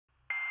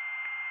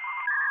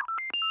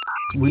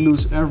We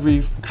lose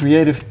every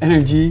creative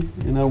energy,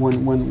 you know,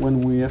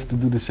 when we have to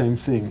do the same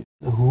thing.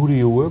 Who do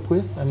you work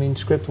with? I mean,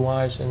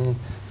 script-wise and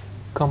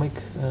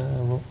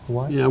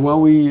comic-wise? Yeah,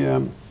 well,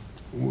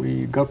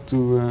 we got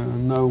to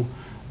know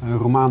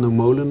Romano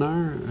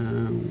Molenaar,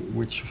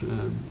 which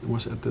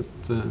was at that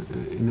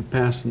in the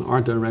past an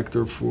art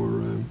director for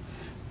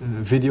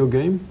a video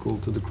game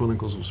called The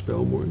Chronicles of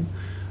Spellborn,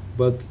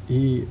 but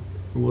he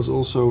was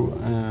also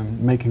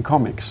making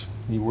comics.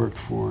 He worked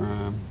for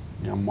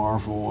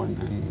Marvel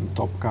and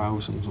Top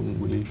Cows and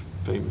some really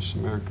famous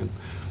American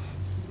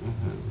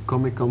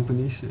comic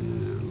companies.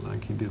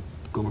 Like he did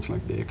comics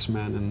like the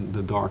X-Men and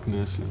The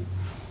Darkness, and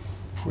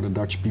for the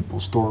Dutch people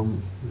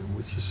Storm,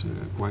 which is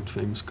a quite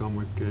famous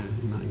comic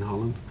in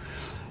Holland.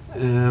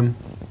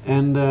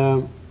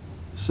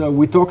 So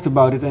we talked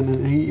about it,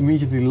 and he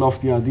immediately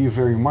loved the idea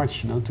very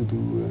much, you know, to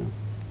do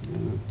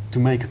to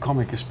make a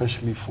comic,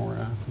 especially for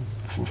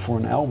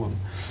an album.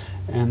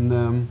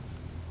 And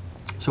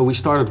so we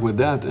started with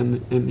that,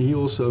 and he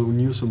also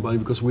knew somebody,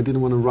 because we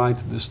didn't want to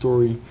write the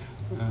story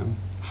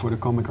for the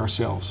comic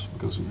ourselves,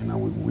 because, you know,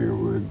 we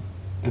were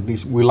at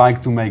least we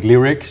like to make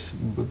lyrics,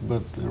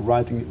 but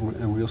writing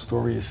a real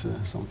story is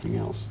something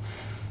else.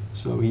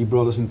 So he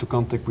brought us into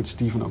contact with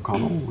Stephen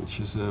O'Connell, which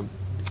is a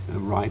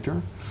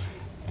writer,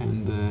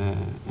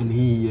 and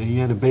he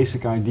had a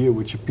basic idea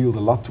which appealed a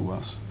lot to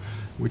us,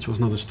 which was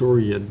not a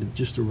story yet, but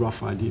just a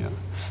rough idea.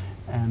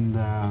 And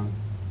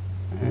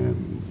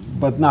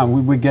but now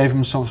we gave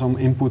him some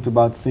input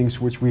about things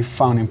which we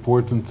found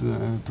important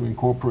to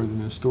incorporate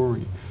in a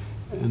story.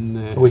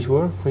 And which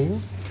were for you?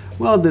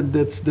 Well,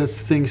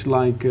 that's things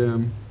like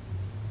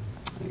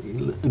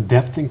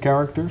depth in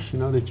characters. You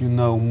know, that you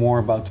know more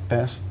about the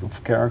past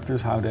of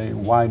characters,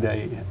 why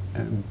they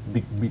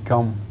have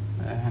become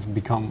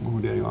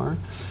who they are,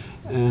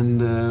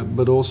 and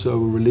but also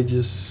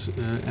religious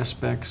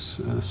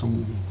aspects,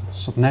 some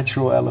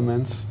natural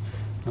elements.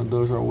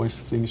 Those are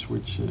always things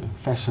which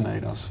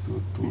fascinate us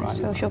to write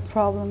social about.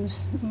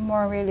 Problems,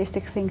 more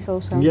realistic things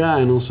also. Yeah,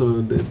 and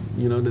also that,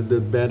 you know,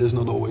 that bad is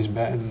not always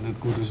bad, and that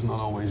good is not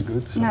always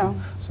good. So, no.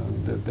 So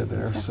that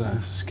there's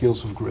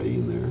scales of grey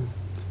in there,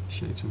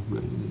 shades of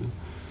grey in there.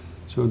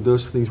 So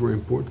those things were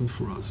important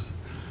for us.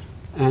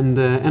 And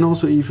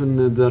also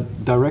even the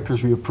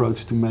directors we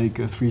approached to make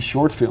 3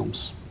 short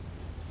films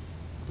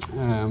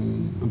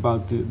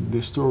about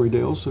this story.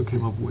 They also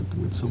came up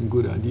with some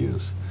good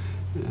ideas.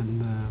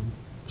 And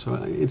so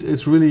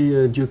it's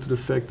really due to the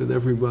fact that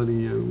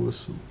everybody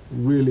was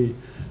really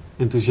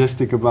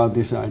enthusiastic about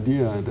this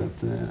idea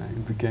that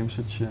it became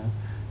such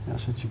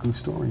a good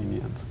story in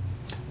the end.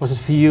 Was it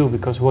for you,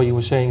 because what you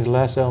were saying, the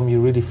last album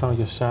you really found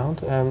your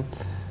sound?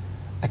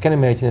 I can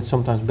imagine that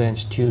sometimes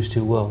bands choose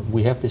to, well,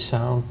 we have this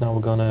sound, now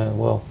we're gonna,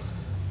 well,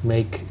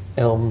 make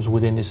albums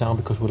within this sound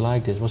because we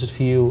like this. Was it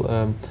for you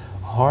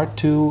hard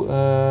to,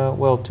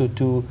 well,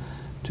 to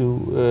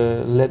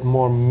let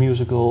more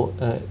musical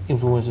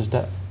influences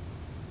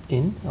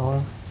in,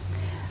 or?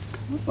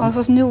 Well, it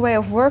was a new way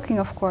of working,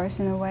 of course,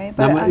 in a way.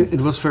 But no,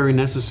 it was very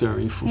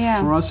necessary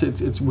for us.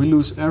 We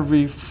lose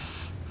every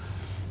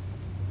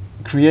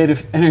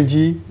creative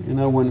energy, you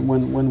know,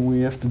 when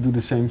we have to do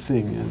the same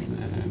thing,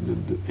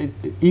 and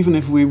even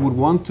if we would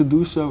want to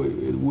do so,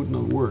 it would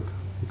not work,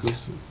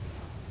 because.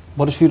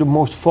 What is for you the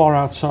most far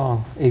out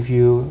song, if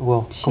you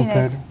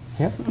compare?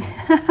 Yeah.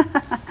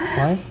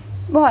 Why?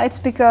 Well, it's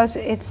because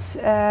it's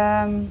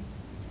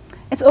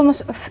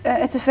almost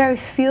it's a very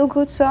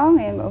feel-good song.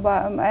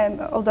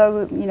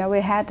 Although, you know,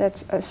 we had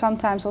that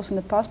sometimes also in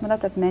the past, but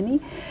not that many.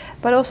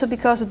 But also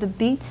because of the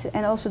beat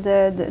and also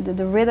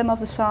the rhythm of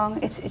the song,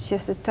 it's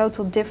just a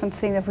total different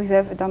thing that we've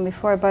ever done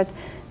before. But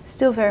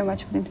still very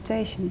much an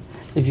invitation.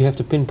 If you have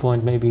to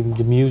pinpoint maybe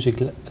the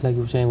music, like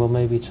you were saying, well,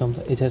 maybe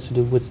it has to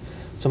do with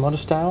some other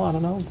style. I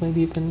don't know.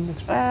 Maybe you can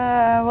explain.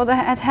 Well,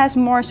 it has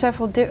more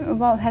several.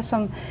 Well, it has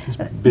some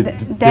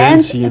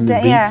dance.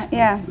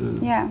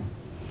 Yeah.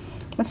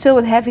 But still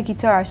with heavy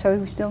guitar, so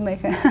we still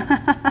make a.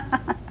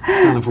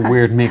 It's kind of a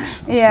weird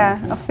mix.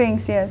 Of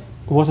things, yes.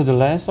 Was it the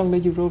last song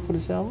that you wrote for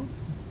this album?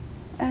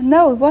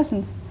 No, it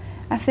wasn't.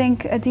 I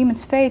think A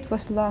Demon's Fate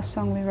was the last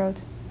song we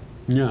wrote.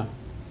 Yeah,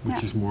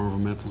 which is more of a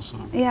metal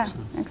song. Yeah, so.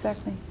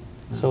 Exactly.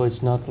 So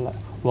it's not like,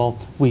 well,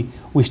 we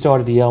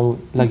started the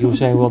album, like you were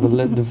saying, well,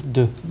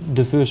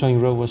 the first song you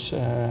wrote was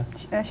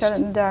Shut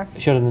in the Dark.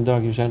 Shut in the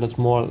Dark. You said that's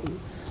more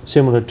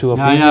similar to a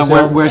previous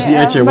album. Where's the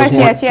edge? Where's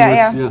the edge?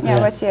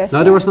 Where's the edge?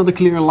 Now there was not a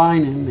clear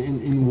line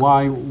in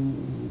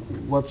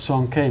what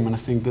song came, and I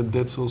think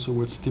that's also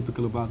what's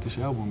typical about this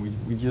album.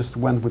 We just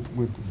went with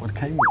what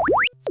came.